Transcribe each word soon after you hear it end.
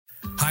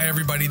Hi,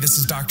 everybody. This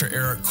is Dr.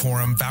 Eric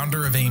Corum,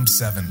 founder of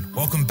AIM7.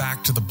 Welcome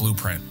back to The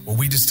Blueprint, where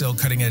we distill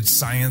cutting-edge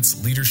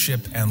science,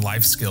 leadership, and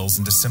life skills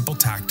into simple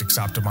tactics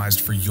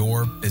optimized for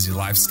your busy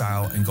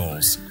lifestyle and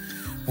goals.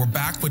 We're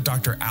back with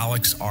Dr.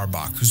 Alex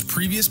Auerbach, whose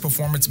previous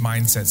Performance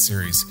Mindset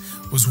series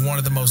was one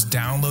of the most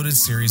downloaded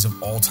series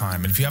of all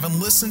time. And if you haven't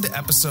listened to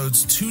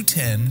episodes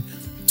 210,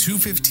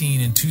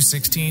 215, and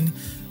 216,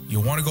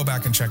 you'll want to go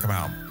back and check them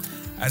out.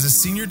 As a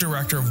Senior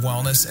Director of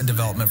Wellness and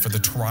Development for the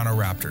Toronto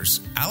Raptors,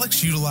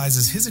 Alex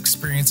utilizes his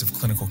experience of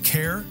clinical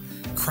care,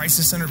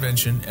 crisis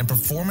intervention, and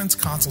performance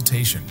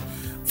consultation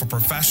for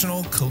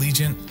professional,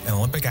 collegiate, and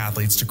Olympic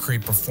athletes to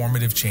create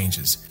performative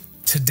changes.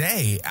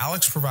 Today,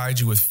 Alex provides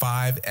you with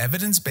 5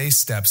 evidence-based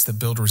steps that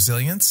build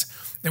resilience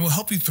and will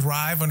help you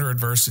thrive under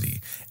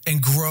adversity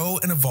and grow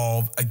and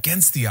evolve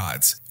against the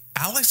odds.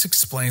 Alex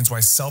explains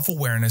why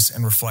self-awareness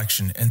and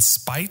reflection, in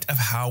spite of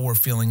how we're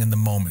feeling in the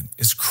moment,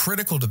 is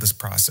critical to this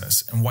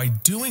process, and why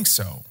doing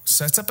so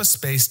sets up a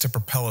space to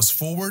propel us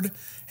forward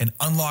and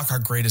unlock our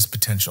greatest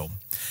potential.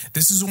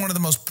 This is one of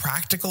the most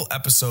practical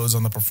episodes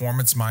on the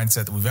performance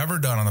mindset that we've ever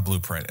done on the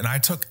Blueprint, and I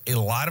took a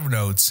lot of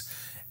notes,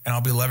 and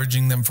I'll be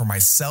leveraging them for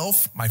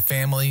myself, my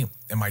family,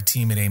 and my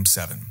team at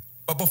AIM7.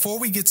 But before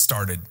we get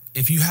started,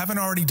 if you haven't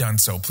already done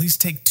so, please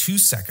take 2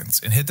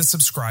 seconds and hit the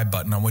subscribe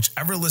button on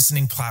whichever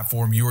listening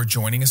platform you are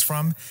joining us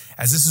from,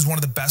 as this is one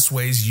of the best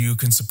ways you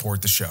can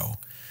support the show.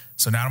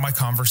 So now to my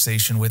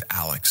conversation with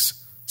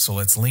Alex. So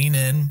let's lean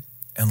in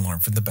and learn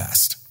from the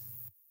best.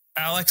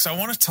 Alex, I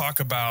want to talk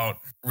about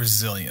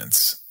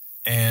resilience.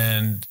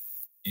 And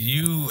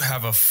you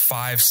have a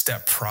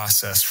 5-step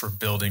process for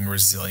building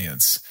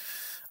resilience.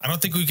 I don't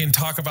think we can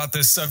talk about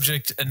this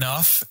subject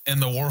enough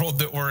in the world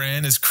that we're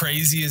in, as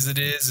crazy as it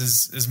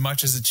is, as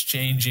much as it's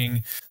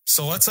changing.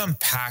 So let's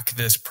unpack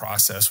this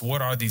process.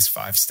 What are these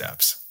 5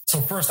 steps? So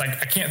first, I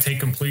can't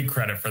take complete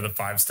credit for the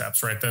 5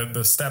 steps, right?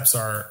 The steps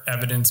are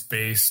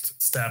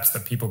evidence-based steps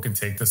that people can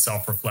take to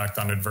self-reflect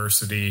on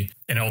adversity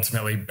and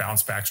ultimately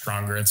bounce back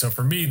stronger. And so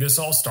for me, this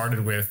all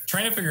started with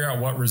trying to figure out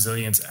what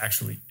resilience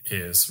actually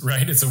is,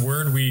 right? It's a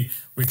word we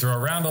throw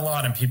around a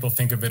lot, and people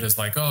think of it as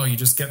like, oh, you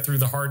just get through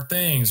the hard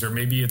things, or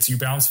maybe it's you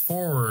bounce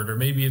forward, or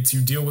maybe it's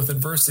you deal with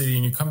adversity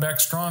and you come back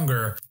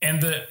stronger.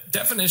 And the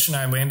definition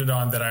I landed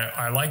on that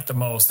I liked the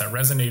most, that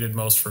resonated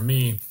most for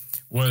me,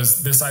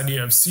 was this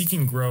idea of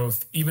seeking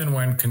growth even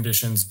when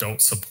conditions don't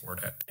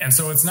support it. And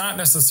so it's not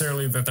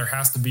necessarily that there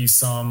has to be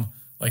some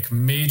like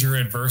major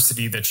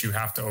adversity that you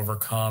have to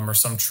overcome or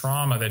some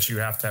trauma that you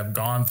have to have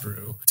gone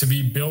through to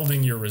be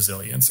building your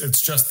resilience.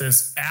 It's just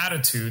this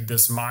attitude,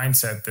 this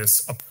mindset,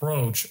 this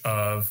approach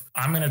of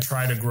I'm going to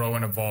try to grow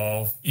and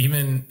evolve,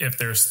 even if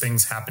there's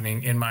things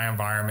happening in my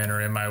environment or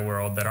in my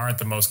world that aren't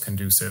the most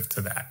conducive to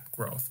that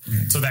growth.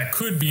 Mm-hmm. So that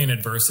could be an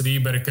adversity,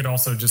 but it could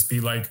also just be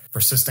like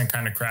persistent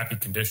kind of crappy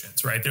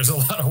conditions, right? There's a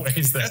lot of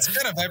ways that's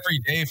kind of every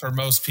day for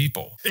most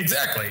people.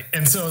 Exactly.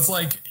 And so it's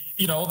like,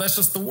 that's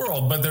just the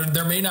world, but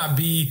there may not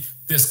be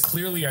this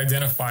clearly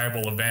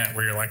identifiable event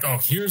where you're like, oh,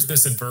 here's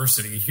this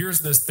adversity. Here's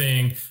this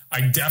thing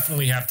I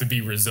definitely have to be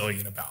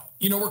resilient about.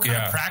 We're kind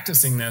of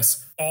practicing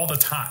this all the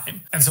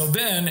time. And so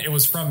then it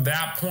was from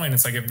that point,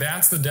 it's like, if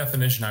that's the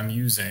definition I'm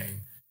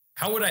using,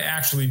 how would I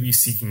actually be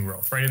seeking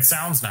growth, right? It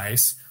sounds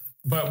nice,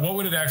 but what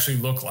would it actually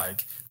look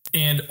like?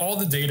 And all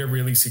the data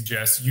really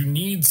suggests you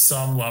need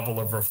some level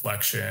of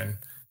reflection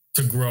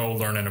to grow,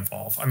 learn, and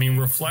evolve. I mean,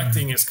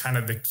 reflecting is kind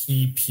of the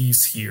key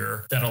piece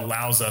here that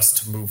allows us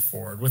to move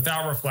forward.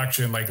 Without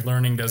reflection, like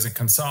learning doesn't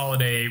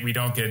consolidate. We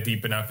don't get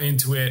deep enough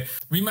into it.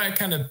 We might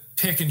kind of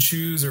pick and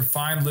choose or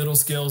find little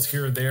skills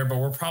here or there, but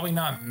we're probably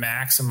not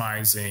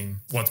maximizing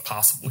what's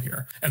possible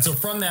here. And so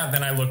from that,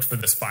 then I looked for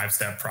this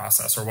 5-step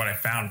process, or what I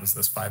found was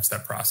this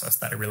 5-step process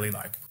that I really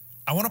like.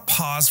 I want to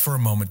pause for a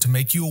moment to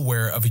make you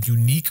aware of a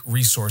unique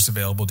resource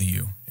available to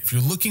you. If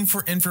you're looking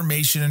for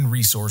information and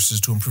resources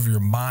to improve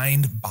your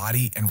mind,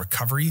 body, and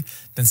recovery,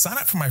 then sign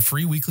up for my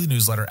free weekly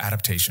newsletter,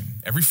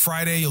 Adaptation. Every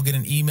Friday, you'll get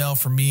an email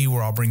from me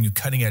where I'll bring you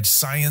cutting-edge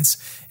science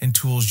and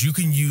tools you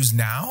can use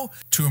now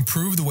to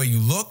improve the way you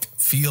look,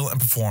 feel,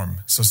 and perform.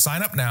 So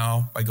sign up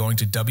now by going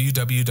to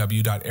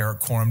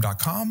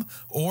www.ericcorum.com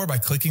or by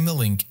clicking the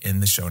link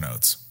in the show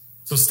notes.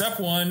 So step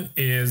 1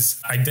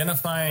 is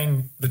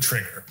identifying the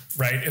trigger,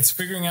 right? It's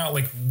figuring out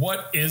like,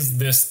 what is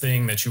this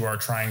thing that you are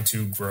trying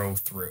to grow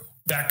through?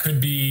 That could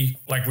be,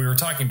 like we were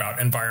talking about,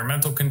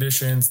 environmental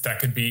conditions. That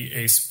could be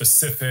a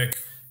specific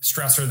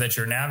stressor that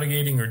you're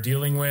navigating or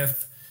dealing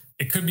with.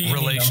 It could be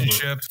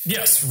relationships.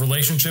 Yes,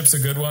 relationships, a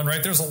good one,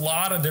 right? There's a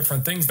lot of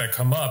different things that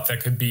come up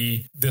that could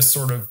be this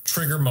sort of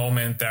trigger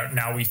moment that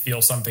now we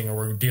feel something or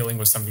we're dealing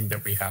with something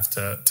that we have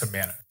to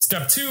manage.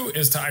 Step 2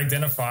 is to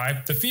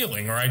identify the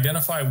feeling or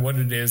identify what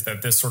it is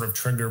that this sort of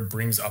trigger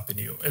brings up in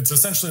you. It's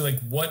essentially like,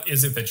 what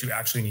is it that you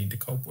actually need to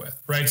cope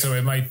with, right? So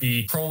it might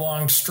be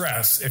prolonged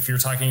stress. If you're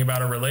talking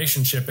about a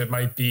relationship, it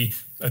might be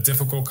a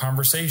difficult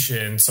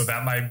conversation. So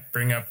that might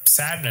bring up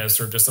sadness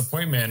or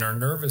disappointment or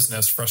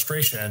nervousness,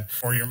 frustration,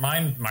 or your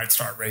mind might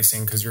start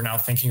racing because you're now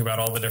thinking about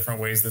all the different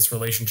ways this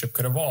relationship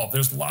could evolve.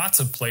 There's lots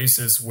of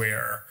places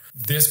where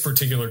this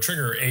particular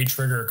trigger, a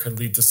trigger, could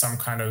lead to some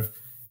kind of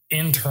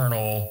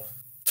internal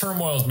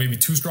turmoil is maybe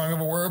too strong of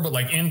a word, but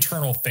like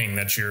internal thing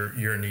that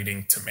you're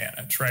needing to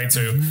manage, right?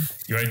 So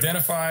you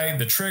identify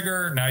the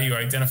trigger. Now you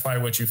identify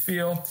what you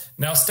feel.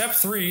 Now, step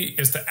 3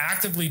 is to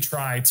actively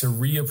try to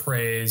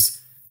reappraise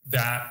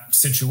that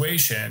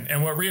situation.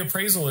 And what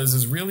reappraisal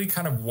is really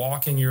kind of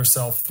walking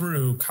yourself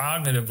through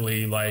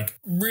cognitively, like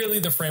really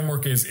the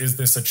framework is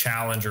this a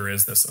challenge or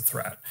is this a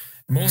threat?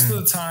 Most of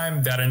the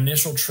time, that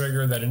initial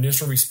trigger, that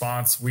initial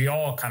response, we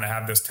all kind of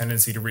have this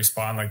tendency to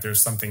respond like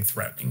there's something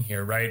threatening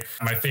here, right?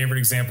 My favorite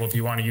example, if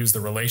you want to use the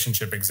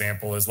relationship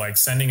example, is like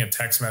sending a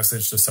text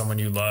message to someone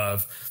you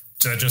love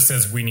that just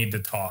says, we need to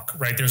talk,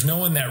 right? There's no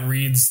one that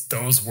reads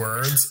those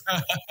words.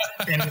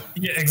 And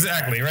yeah,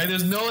 exactly, right?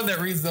 There's no one that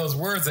reads those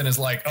words and is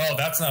like, oh,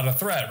 that's not a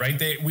threat, right?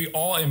 We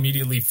all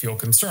immediately feel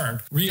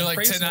concerned. You're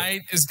like,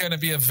 tonight is going to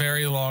be a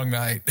very long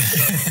night.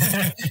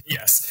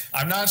 Yes.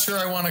 I'm not sure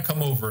I want to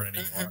come over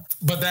anymore.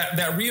 But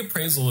that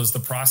reappraisal is the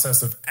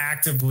process of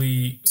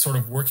actively sort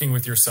of working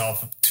with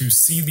yourself to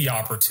see the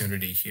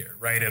opportunity here,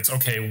 right? It's,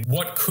 okay,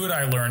 what could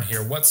I learn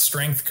here? What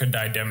strength could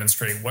I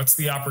demonstrate? What's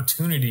the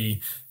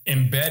opportunity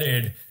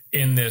embedded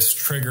in this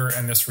trigger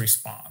and this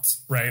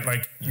response, right?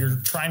 Like you're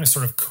trying to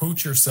sort of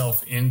coach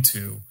yourself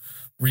into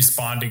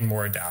responding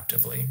more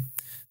adaptively.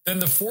 Then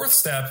the 4th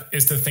step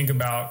is to think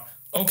about,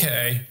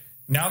 okay,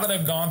 now that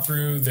I've gone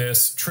through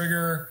this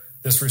trigger,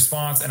 this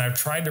response, and I've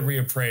tried to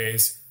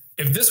reappraise,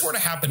 if this were to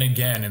happen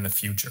again in the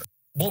future,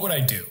 what would I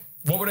do?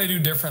 What would I do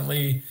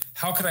differently?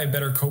 How could I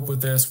better cope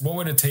with this? What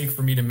would it take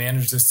for me to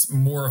manage this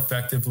more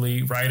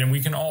effectively, right? And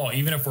we can all,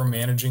 even if we're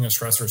managing a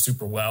stressor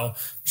super well,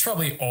 there's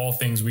probably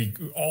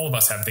all of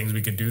us have things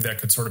we could do that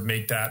could sort of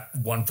make that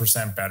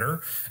 1%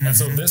 better. And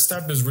so this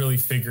step is really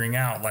figuring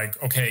out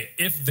like, okay,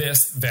 if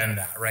this, then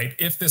that, right?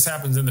 If this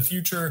happens in the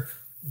future,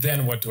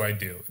 then what do I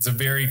do? It's a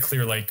very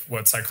clear, like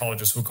what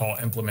psychologists would call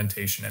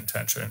implementation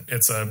intention.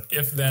 It's a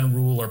if-then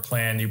rule or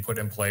plan you put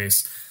in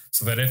place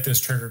so that if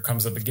this trigger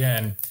comes up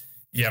again,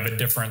 you have a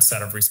different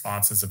set of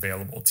responses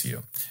available to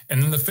you.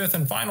 And then the 5th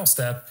and final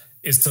step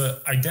is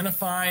to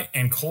identify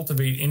and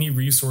cultivate any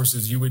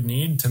resources you would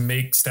need to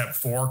make step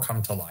 4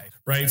 come to life,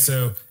 right?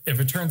 So if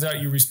it turns out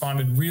you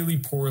responded really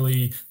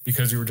poorly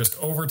because you were just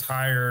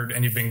overtired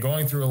and you've been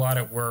going through a lot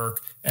at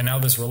work, and now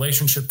this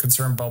relationship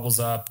concern bubbles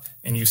up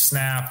and you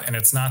snap and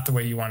it's not the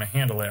way you want to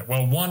handle it.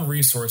 Well, one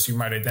resource you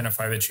might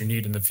identify that you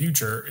need in the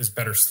future is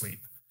better sleep,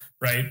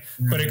 right?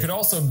 But it could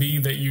also be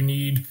that you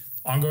need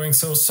ongoing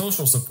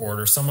social support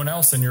or someone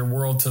else in your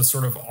world to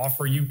sort of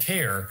offer you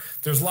care.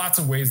 There's lots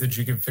of ways that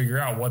you can figure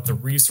out what the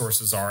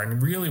resources are.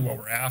 And really what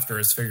we're after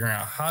is figuring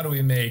out how do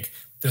we make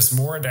this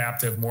more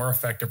adaptive, more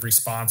effective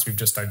response we've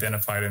just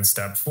identified in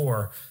step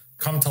 4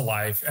 come to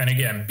life. And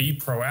again, be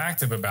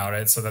proactive about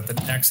it so that the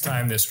next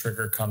time this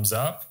trigger comes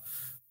up,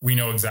 we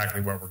know exactly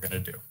what we're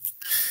going to do.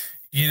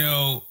 You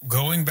know,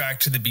 going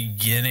back to the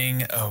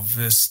beginning of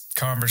this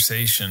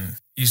conversation,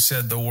 you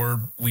said the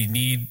word we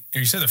need, or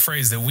you said the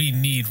phrase that we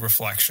need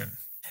reflection.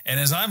 And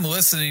as I'm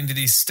listening to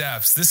these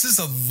steps, this is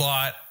a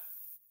lot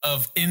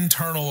of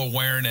internal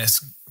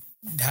awareness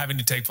having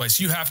to take place.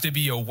 You have to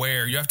be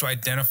aware. You have to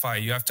identify.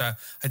 You have to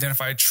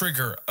identify a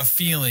trigger, a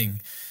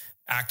feeling,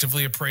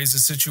 actively appraise the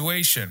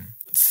situation.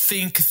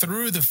 Think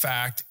through the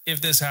fact,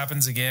 if this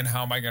happens again,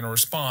 how am I going to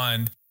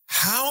respond?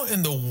 How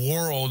in the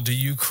world do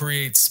you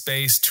create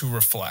space to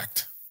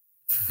reflect?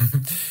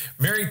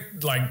 Very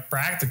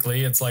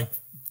practically, it's like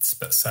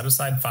set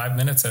aside 5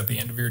 minutes at the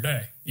end of your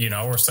day,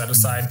 or set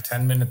aside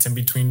 10 minutes in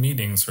between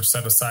meetings, or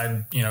set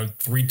aside,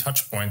 3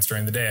 touch points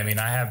during the day. I mean,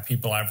 I have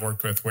people I've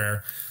worked with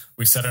where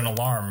we set an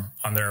alarm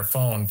on their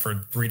phone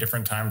for 3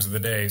 different times of the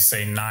day,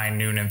 say 9,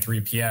 noon, and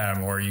 3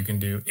 p.m., or you can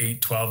do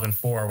 8, 12, and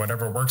 4,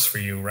 whatever works for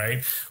you,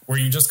 right? Where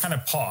you just kind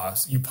of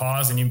pause. You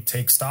pause and you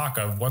take stock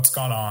of what's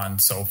gone on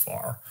so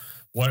far.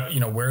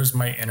 Where's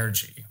my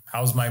energy?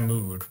 How's my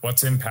mood?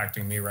 What's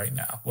impacting me right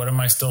now? What am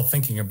I still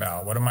thinking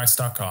about? What am I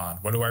stuck on?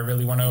 What do I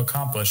really want to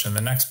accomplish in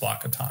the next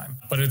block of time?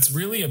 But it's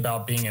really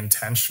about being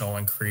intentional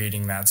and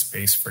creating that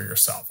space for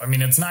yourself. I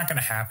mean, it's not going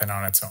to happen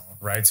on its own,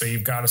 right? So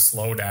you've got to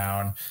slow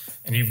down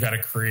and you've got to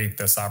create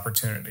this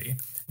opportunity.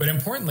 But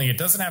importantly, it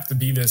doesn't have to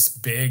be this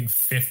big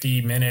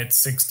 50-minute,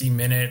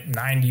 60-minute,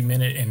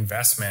 90-minute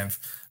investment,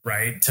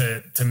 right?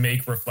 To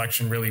make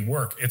reflection really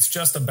work. It's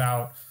just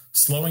about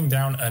slowing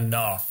down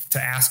enough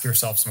to ask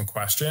yourself some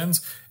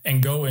questions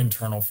and go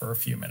internal for a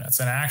few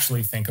minutes and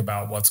actually think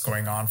about what's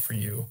going on for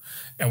you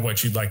and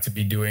what you'd like to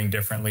be doing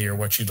differently or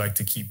what you'd like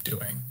to keep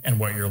doing and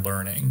what you're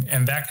learning.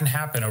 And that can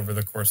happen over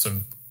the course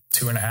of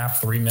 2.5,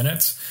 3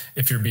 minutes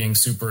if you're being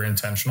super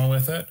intentional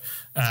with it.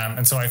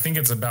 And so I think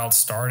it's about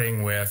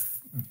starting with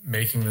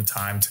making the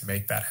time to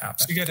make that happen.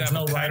 So you got to have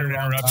no pattern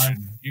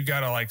interruption. You got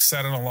to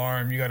set an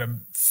alarm. You got to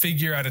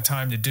figure out a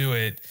time to do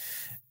it.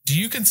 Do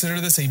you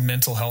consider this a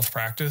mental health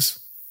practice?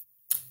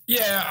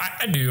 Yeah,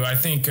 I do. I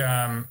think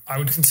I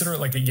would consider it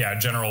like a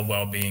general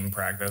well-being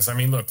practice. I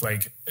mean, look,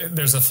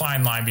 there's a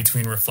fine line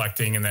between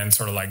reflecting and then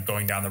sort of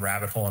going down the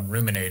rabbit hole and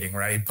ruminating,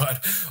 right?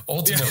 But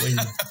ultimately,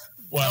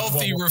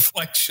 Healthy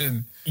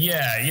reflection.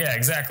 Yeah,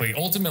 exactly.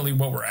 Ultimately,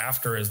 what we're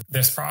after is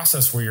this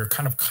process where you're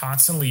kind of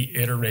constantly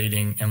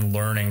iterating and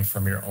learning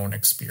from your own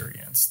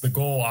experience. The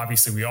goal,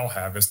 obviously, we all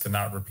have is to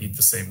not repeat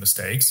the same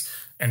mistakes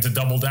and to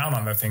double down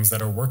on the things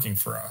that are working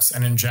for us.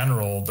 And in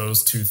general,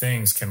 those two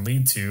things can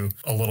lead to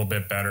a little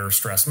bit better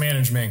stress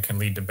management, can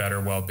lead to better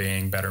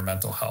well-being, better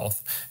mental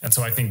health. And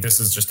so I think this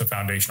is just a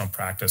foundational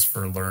practice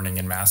for learning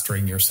and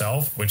mastering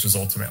yourself, which is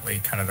ultimately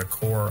kind of the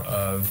core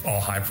of all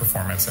high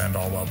performance and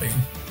all well-being.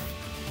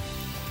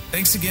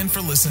 Thanks again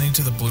for listening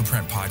to the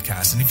Blueprint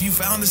Podcast. And if you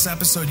found this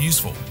episode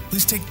useful,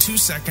 please take 2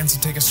 seconds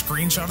to take a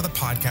screenshot of the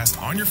podcast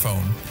on your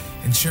phone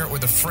and share it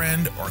with a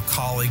friend or a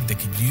colleague that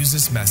could use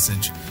this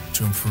message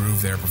to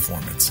improve their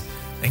performance.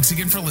 Thanks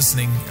again for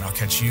listening, and I'll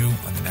catch you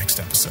on the next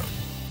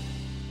episode.